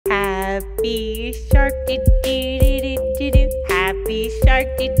Happy shark, do-do-do-do-do. Happy shark,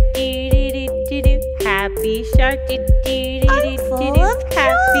 do-do-do-do-do. Happy shark, do-do-do-do-do.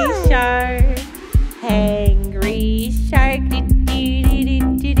 Happy shark. Hangry shark,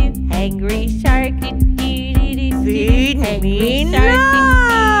 do-do-do-do-do. Hangry shark, do-do-do-do-do. Feed me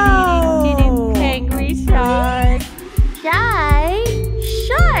now. Hangry shark. Shy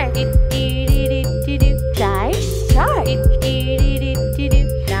shark. Shy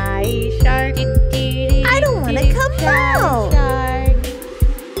shark. I don't wanna come out.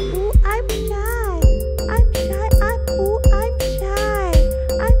 Ooh, I'm shy. I'm shy. I'm shy. I'm shy.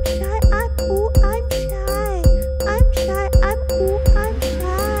 I'm shy. I'm shy. I'm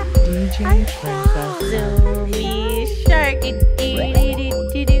shy. DJ Princess. Zoomy shark.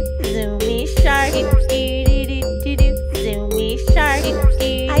 Zoomy shark. Zoomy shark.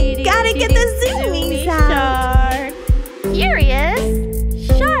 I gotta get the zoomies out. Curious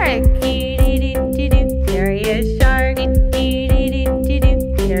shark. Curious shark.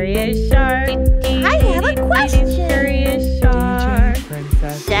 Curious shark. I have a question. Curious shark. DJ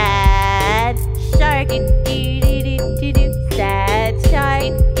Princess. Sad shark.